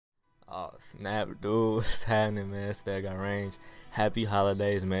Oh snap, dude, what's happening, man? Still got range. Happy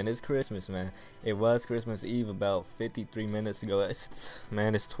holidays, man. It's Christmas, man. It was Christmas Eve about 53 minutes ago. It's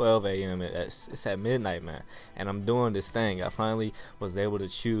 12 a.m. It's at midnight, man. And I'm doing this thing. I finally was able to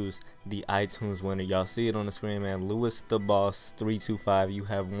choose the iTunes winner. Y'all see it on the screen, man. Lewis the Boss 325. You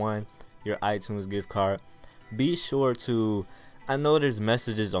have won your iTunes gift card. Be sure to, I know there's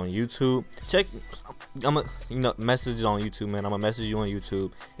messages on YouTube. Check, messages on YouTube, man. I'm gonna message you on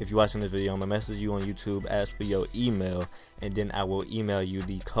YouTube. If you're watching this video, I'm gonna message you on YouTube, ask for your email, and then I will email you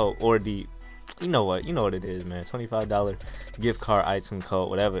the code, or the, you know what it is, man. $25 gift card, iTunes code,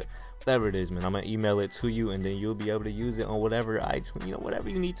 whatever it is, man. I'm gonna email it to you, and then you'll be able to use it on whatever iTunes, whatever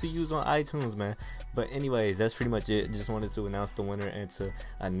you need to use on iTunes, man. But anyways, that's pretty much it. Just wanted to announce the winner and to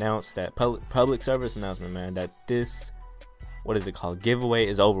announce that public service announcement, man, that this, what is it called, giveaway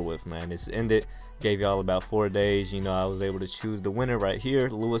is over with, man. It's ended. Gave y'all about 4 days. I was able to choose the winner right here,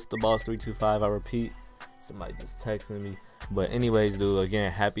 Lewis the Boss 325. I repeat, somebody just texting me. But anyways, dude,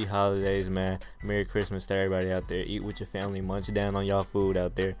 again, happy holidays, man. Merry Christmas to everybody out there. Eat with your family, munch down on y'all food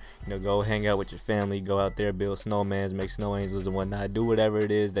out there. Go hang out with your family, go out there, build snowmans, make snow angels and whatnot. Do whatever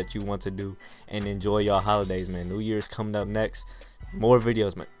it is that you want to do and enjoy y'all holidays, man. New Year's coming up next. More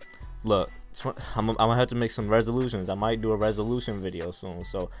videos, man. Look, I'm gonna have to make some resolutions. I might do a resolution video soon,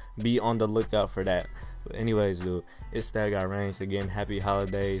 so be on the lookout for that. But anyways, dude, it's that guy Range again. Happy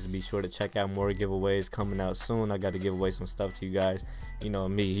holidays. Be sure to check out more giveaways coming out soon. I got to give away some stuff to you guys. You know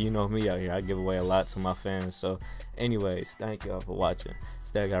me out here. I give away a lot to my fans. So anyways, thank y'all for watching.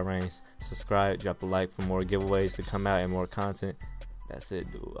 It's that guy Range. Subscribe, drop a like for more giveaways to come out and more content. That's it,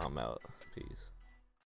 dude. I'm out. Peace.